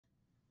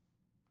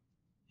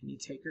Any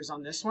takers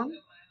on this one?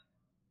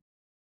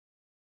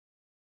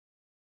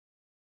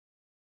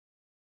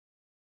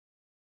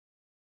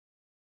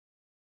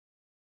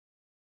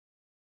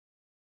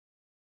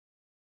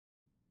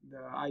 The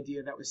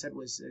idea that was said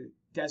was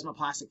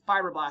desmoplastic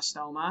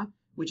fibroblastoma,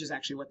 which is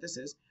actually what this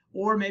is,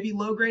 or maybe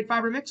low-grade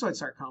fibromyxoid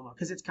sarcoma,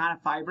 because it's kind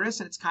of fibrous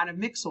and it's kind of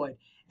myxoid.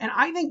 And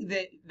I think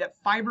that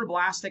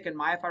fibroblastic and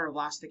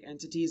myofibroblastic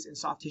entities in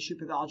soft tissue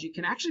pathology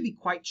can actually be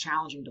quite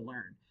challenging to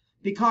learn,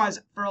 because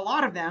for a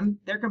lot of them,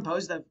 they're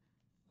composed of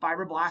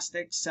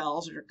fibroblastic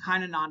cells, which are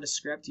kind of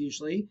nondescript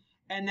usually,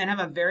 and then have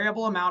a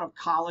variable amount of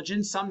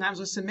collagen, sometimes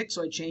with some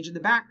myxoid change in the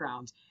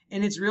background.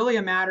 And it's really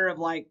a matter of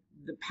like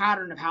the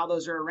pattern of how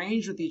those are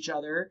arranged with each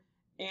other,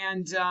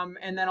 and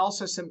then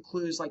also some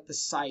clues like the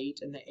site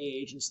and the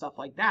age and stuff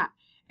like that.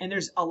 And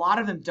there's a lot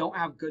of them don't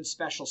have good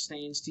special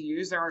stains to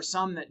use. There are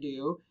some that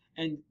do,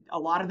 and a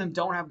lot of them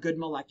don't have good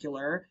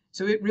molecular.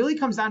 So it really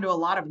comes down to a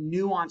lot of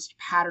nuanced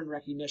pattern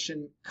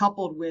recognition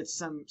coupled with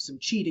some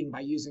cheating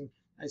by using,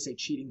 I say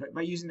cheating, but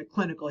by using the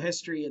clinical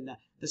history and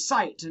the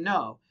site to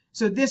know.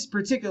 So this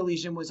particular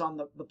lesion was on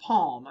the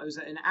palm. It was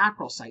an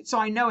acral site. So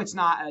I know it's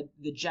not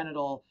the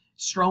genital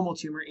stromal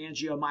tumor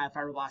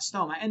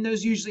angiomyofibroblastoma, and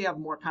those usually have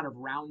more kind of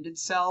rounded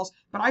cells,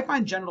 but I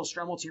find genital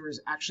stromal tumors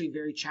actually a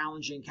very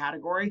challenging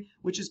category,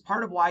 which is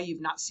part of why you've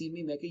not seen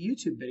me make a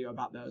YouTube video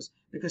about those,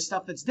 because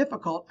stuff that's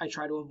difficult I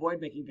try to avoid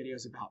making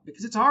videos about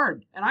because it's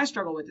hard and I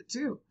struggle with it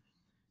too.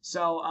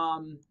 So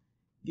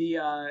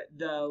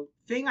the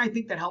thing I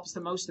think that helps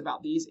the most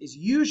about these is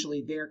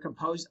usually they're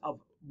composed of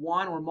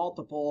one or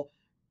multiple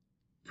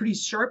pretty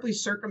sharply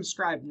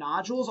circumscribed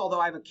nodules,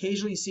 although I've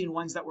occasionally seen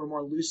ones that were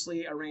more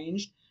loosely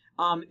arranged.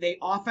 They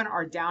often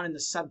are down in the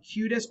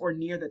subcutis or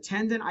near the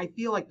tendon. I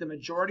feel like the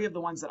majority of the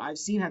ones that I've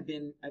seen have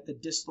been at the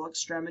distal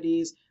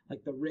extremities,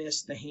 like the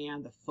wrist, the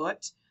hand, the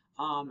foot.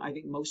 I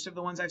think most of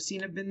the ones I've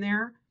seen have been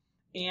there.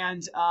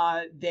 And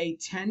they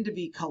tend to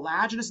be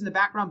collagenous in the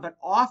background, but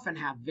often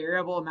have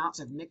variable amounts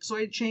of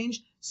myxoid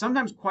change,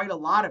 sometimes quite a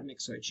lot of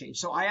myxoid change.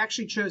 So I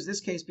actually chose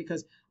this case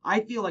because I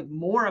feel like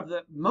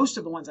most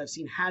of the ones I've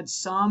seen had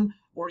some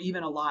or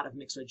even a lot of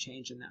myxoid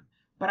change in them.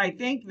 But I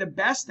think the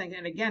best thing,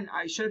 and again,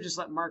 I should have just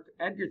let Mark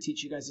Edgar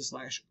teach you guys this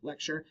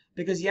lecture,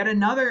 because yet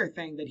another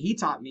thing that he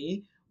taught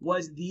me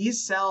was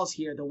these cells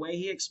here, the way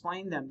he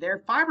explained them,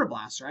 they're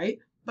fibroblasts, right?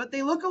 But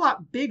they look a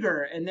lot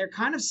bigger, and they're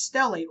kind of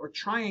stellate or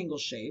triangle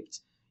shaped.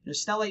 You know,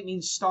 stellate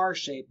means star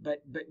shaped,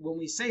 but when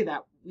we say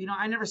that, you know,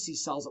 I never see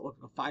cells that look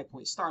like a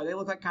 5-point star. They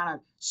look like kind of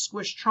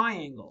squished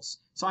triangles.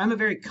 So I'm a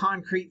very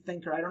concrete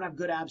thinker. I don't have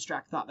good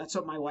abstract thought. That's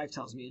what my wife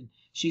tells me, and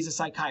she's a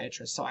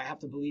psychiatrist, so I have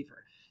to believe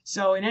her.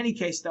 So in any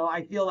case, though,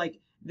 I feel like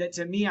that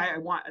to me, I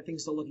want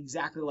things to look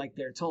exactly like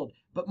they're told.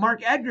 But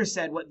Mark Edgar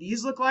said what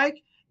these look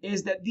like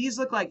is that these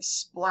look like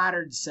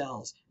splattered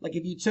cells. Like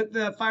if you took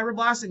the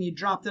fibroblast and you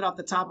dropped it off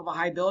the top of a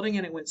high building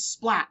and it went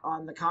splat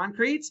on the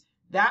concrete,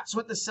 that's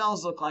what the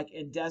cells look like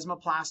in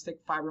desmoplastic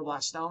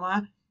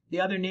fibroblastoma.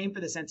 The other name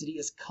for this entity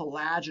is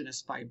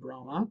collagenous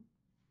fibroma.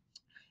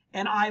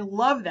 And I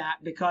love that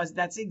because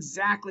that's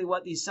exactly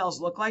what these cells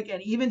look like.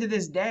 And even to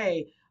this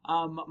day,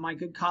 my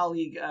good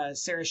colleague,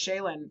 Sarah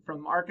Shalin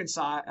from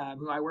Arkansas,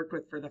 who I worked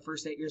with for the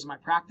first 8 years of my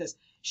practice,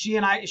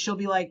 she'll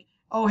be like,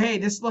 oh, hey,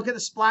 look at the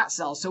splat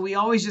cells. So we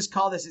always just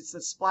call it's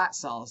the splat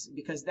cells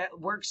because that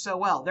works so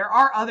well. There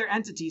are other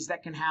entities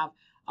that can have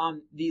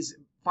these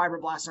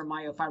fibroblasts or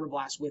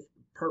myofibroblasts with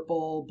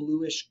purple,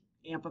 bluish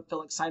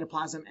amphiphilic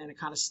cytoplasm and a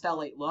kind of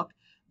stellate look.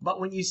 But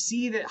when you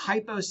see the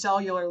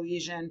hypocellular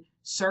lesion,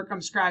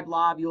 circumscribed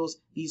lobules,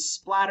 these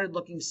splattered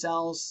looking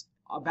cells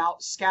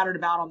scattered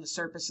about on the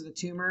surface of the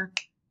tumor,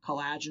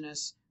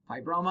 collagenous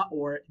fibroma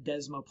or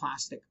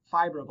desmoplastic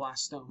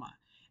fibroblastoma.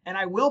 And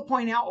I will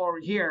point out over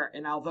here,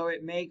 and although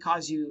it may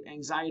cause you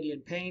anxiety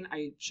and pain,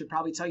 I should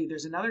probably tell you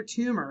there's another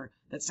tumor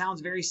that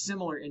sounds very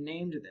similar in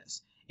name to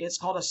this. It's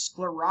called a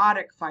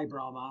sclerotic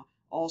fibroma,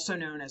 also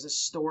known as a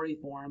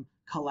storiform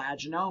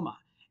collagenoma.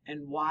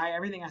 And why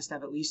everything has to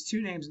have at least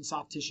 2 names in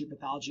soft tissue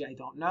pathology, I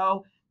don't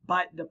know.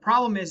 But the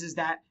problem is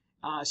that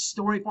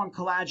storiform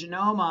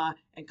collagenoma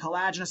and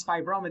collagenous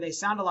fibroma, they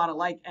sound a lot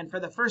alike. And for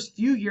the first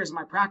few years of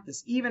my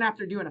practice, even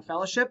after doing a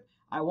fellowship,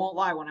 I won't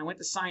lie, when I went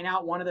to sign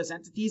out one of those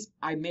entities,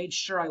 I made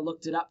sure I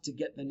looked it up to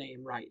get the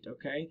name right,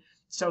 okay?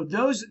 So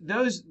those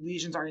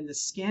lesions are in the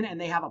skin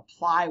and they have a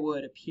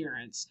plywood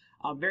appearance.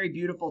 Very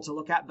beautiful to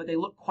look at, but they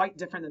look quite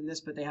different than this,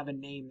 but they have a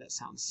name that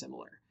sounds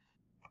similar.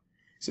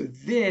 So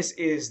this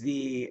is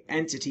the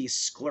entity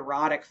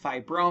sclerotic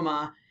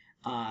fibroma,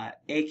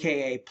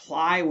 aka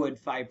plywood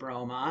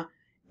fibroma,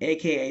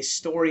 aka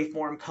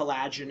storiform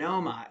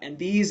collagenoma. And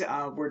these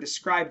were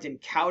described in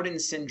Cowden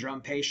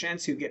syndrome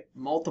patients who get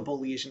multiple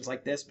lesions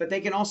like this, but they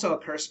can also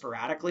occur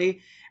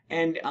sporadically.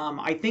 And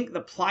I think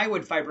the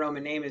plywood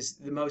fibroma name is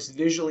the most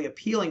visually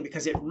appealing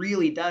because it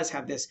really does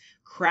have this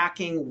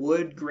cracking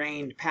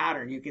wood-grained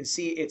pattern. You can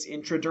see it's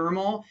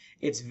intradermal,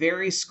 it's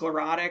very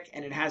sclerotic,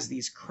 and it has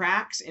these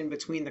cracks in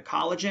between the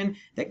collagen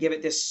that give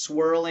it this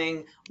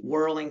swirling,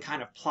 whirling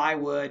kind of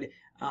plywood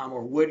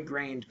or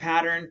wood-grained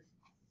pattern.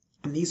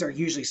 And these are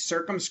usually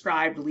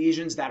circumscribed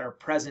lesions that are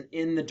present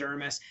in the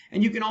dermis.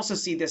 And you can also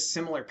see this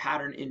similar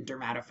pattern in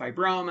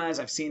dermatofibromas.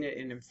 I've seen it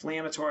in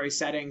inflammatory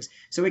settings.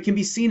 So it can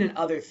be seen in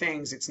other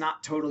things. It's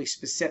not totally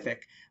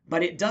specific,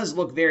 but it does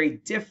look very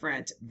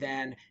different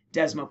than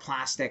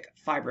desmoplastic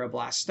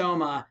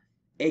fibroblastoma,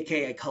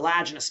 aka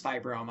collagenous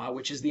fibroma,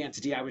 which is the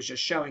entity I was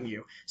just showing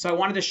you. So I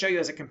wanted to show you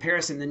as a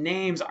comparison, the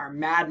names are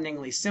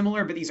maddeningly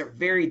similar, but these are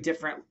very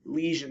different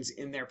lesions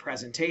in their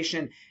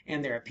presentation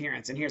and their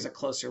appearance. And here's a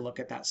closer look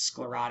at that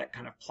sclerotic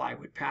kind of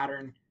plywood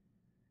pattern,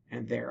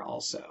 and there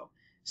also.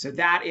 So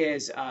that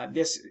is,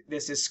 this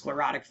is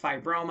sclerotic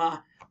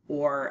fibroma,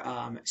 or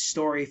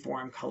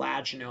storiform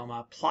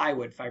collagenoma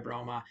plywood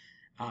fibroma.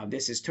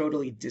 This is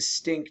totally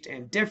distinct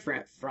and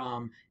different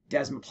from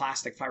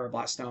desmoplastic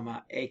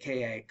fibroblastoma,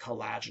 aka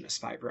collagenous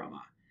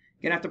fibroma.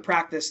 You're gonna have to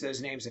practice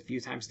those names a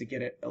few times to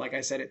get it. Like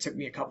I said, it took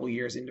me a couple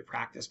years into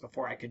practice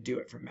before I could do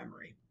it from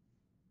memory.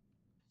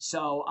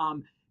 So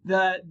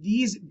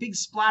these big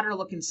splatter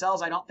looking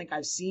cells I don't think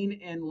I've seen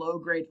in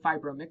low-grade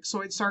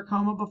fibromyxoid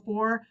sarcoma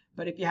before,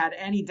 but if you had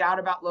any doubt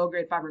about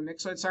low-grade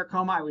fibromyxoid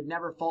sarcoma, I would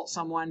never fault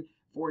someone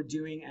for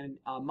doing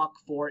a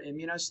MUC4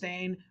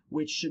 immunostain,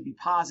 which should be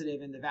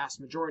positive in the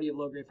vast majority of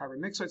low-grade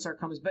fibromyxoid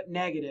sarcomas, but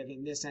negative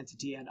in this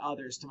entity and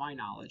others to my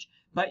knowledge.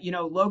 But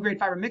low-grade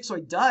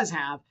fibromyxoid does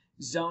have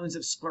zones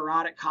of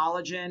sclerotic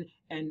collagen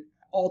and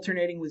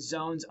alternating with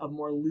zones of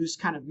more loose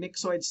kind of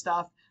myxoid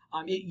stuff.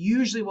 It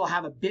usually will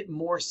have a bit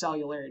more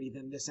cellularity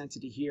than this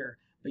entity here.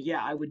 But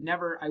yeah, I would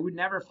never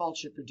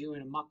fault you for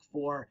doing a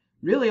MUC4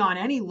 really on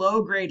any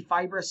low-grade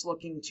fibrous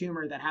looking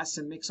tumor that has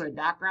some myxoid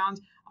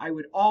background. I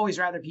would always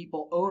rather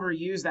people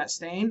overuse that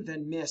stain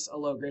than miss a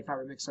low-grade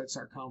fibromyxoid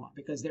sarcoma,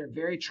 because they're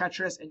very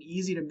treacherous and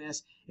easy to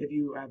miss if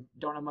you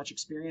don't have much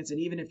experience, and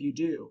even if you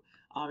do.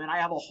 And I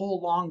have a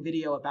whole long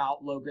video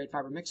about low-grade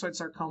fibromyxoid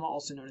sarcoma,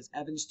 also known as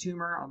Evans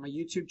tumor, on my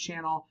YouTube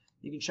channel.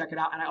 You can check it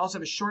out. And I also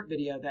have a short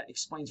video that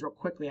explains real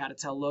quickly how to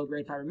tell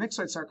low-grade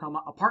fibromyxoid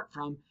sarcoma apart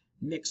from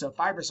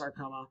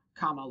myxofibrosarcoma,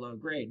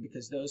 low-grade,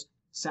 because those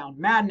sound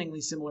maddeningly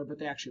similar, but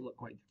they actually look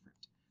quite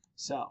different.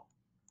 So,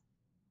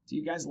 do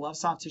you guys love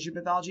soft tissue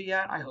pathology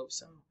yet? I hope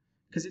so,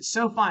 because it's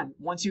so fun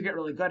once you get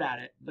really good at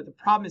it. But the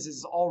problem is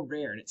it's all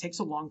rare, and it takes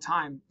a long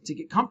time to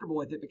get comfortable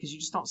with it because you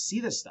just don't see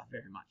this stuff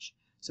very much.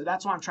 So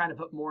that's why I'm trying to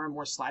put more and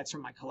more slides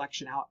from my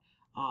collection out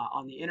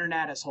on the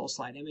internet as whole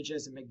slide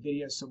images and make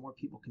videos so more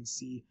people can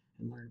see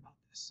and learn about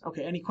this.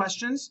 Okay, any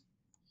questions?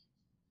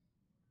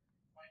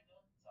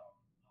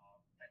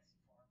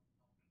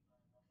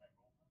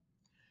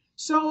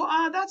 So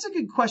that's a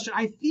good question.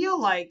 I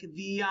feel like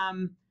the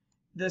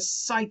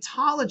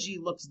cytology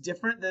looks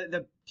different.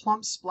 The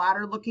plump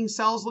splatter looking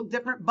cells look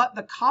different, but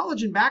the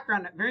collagen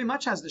background very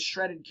much has the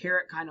shredded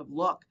carrot kind of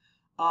look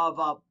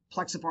of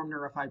plexiform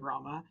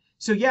neurofibroma.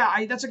 So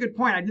yeah, that's a good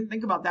point. I didn't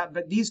think about that,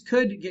 but these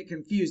could get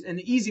confused. And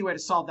the easy way to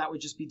solve that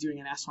would just be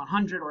doing an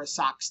S100 or a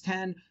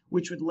SOX10,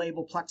 which would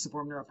label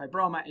plexiform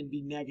neurofibroma and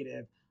be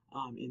negative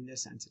in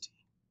this entity.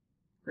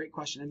 Great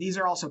question. And these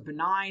are also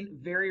benign.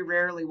 Very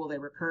rarely will they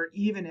recur,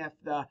 even if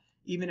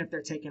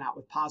they're taken out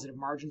with positive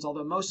margins,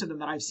 although most of them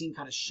that I've seen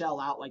kind of shell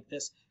out like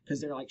this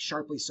because they're like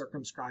sharply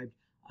circumscribed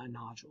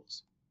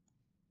nodules.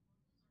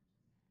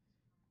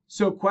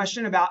 So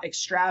question about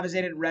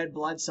extravasated red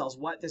blood cells.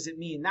 What does it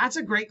mean? That's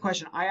a great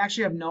question. I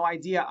actually have no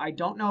idea. I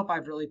don't know if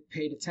I've really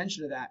paid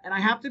attention to that. And I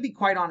have to be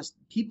quite honest.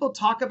 People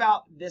talk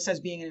about this as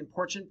being an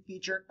important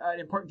feature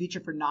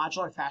for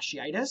nodular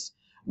fasciitis,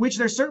 which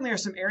there certainly are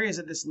some areas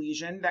of this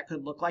lesion that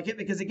could look like it,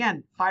 because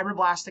again,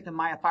 fibroblastic and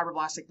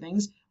myofibroblastic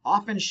things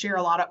often share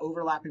a lot of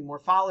overlapping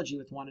morphology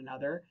with one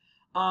another.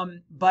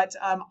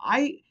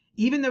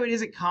 Even though it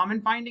is a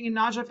common finding in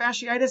nodular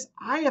fasciitis,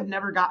 I have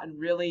never gotten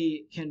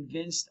really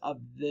convinced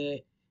of the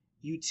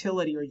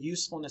utility or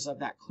usefulness of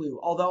that clue.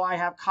 Although I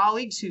have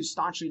colleagues who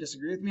staunchly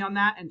disagree with me on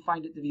that and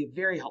find it to be a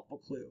very helpful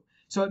clue.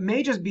 So it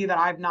may just be that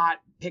I've not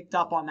picked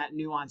up on that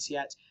nuance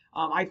yet.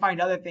 I find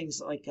other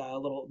things like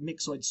little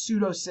myxoid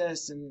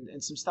pseudocysts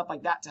and some stuff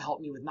like that to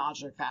help me with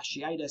nodular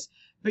fasciitis.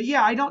 But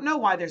yeah, I don't know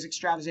why there's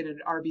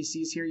extravasated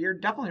RBCs here. You're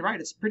definitely right.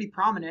 It's pretty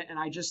prominent, and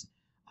I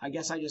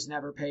guess I just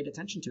never paid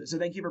attention to it. So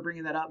thank you for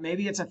bringing that up.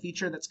 Maybe it's a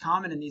feature that's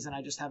common in these, and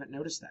I just haven't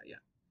noticed that yet.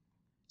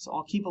 So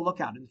I'll keep a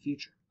lookout in the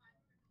future.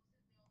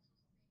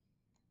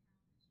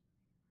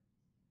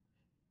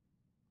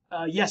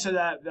 So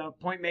the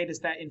point made is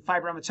that in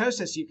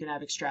fibromatosis, you can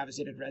have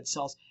extravasated red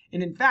cells.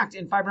 And in fact,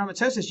 in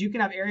fibromatosis, you can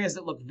have areas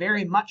that look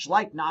very much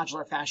like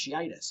nodular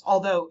fasciitis,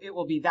 although it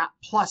will be that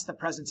plus the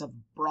presence of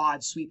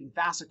broad sweeping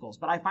fascicles.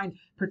 But I find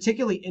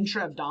particularly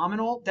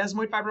intra-abdominal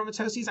desmoid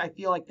fibromatoses, I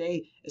feel like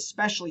they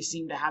especially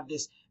seem to have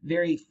this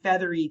very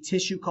feathery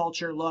tissue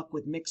culture look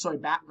with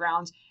myxoid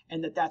backgrounds,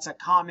 and that's a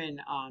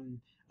common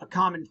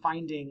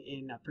finding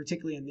in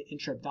particularly in the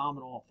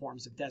intra-abdominal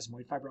forms of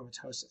desmoid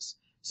fibromatosis.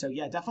 So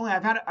yeah, definitely.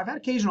 I've had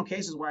occasional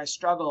cases where I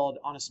struggled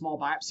on a small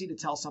biopsy to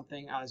tell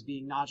something as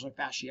being nodular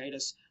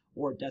fasciitis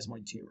or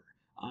desmoid tumor.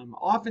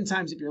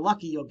 Oftentimes, if you're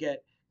lucky, you'll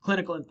get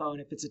clinical info,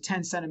 and if it's a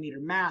 10 centimeter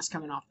mass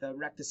coming off the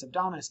rectus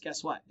abdominis,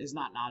 guess what? It's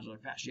not nodular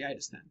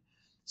fasciitis then.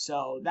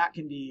 So that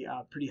can be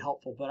pretty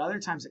helpful, but other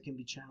times it can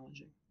be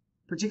challenging,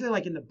 particularly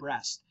like in the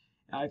breast.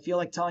 I feel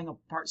like telling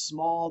apart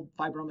small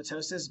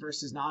fibromatosis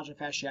versus nodular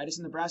fasciitis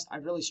in the breast,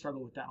 I've really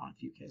struggled with that on a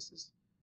few cases.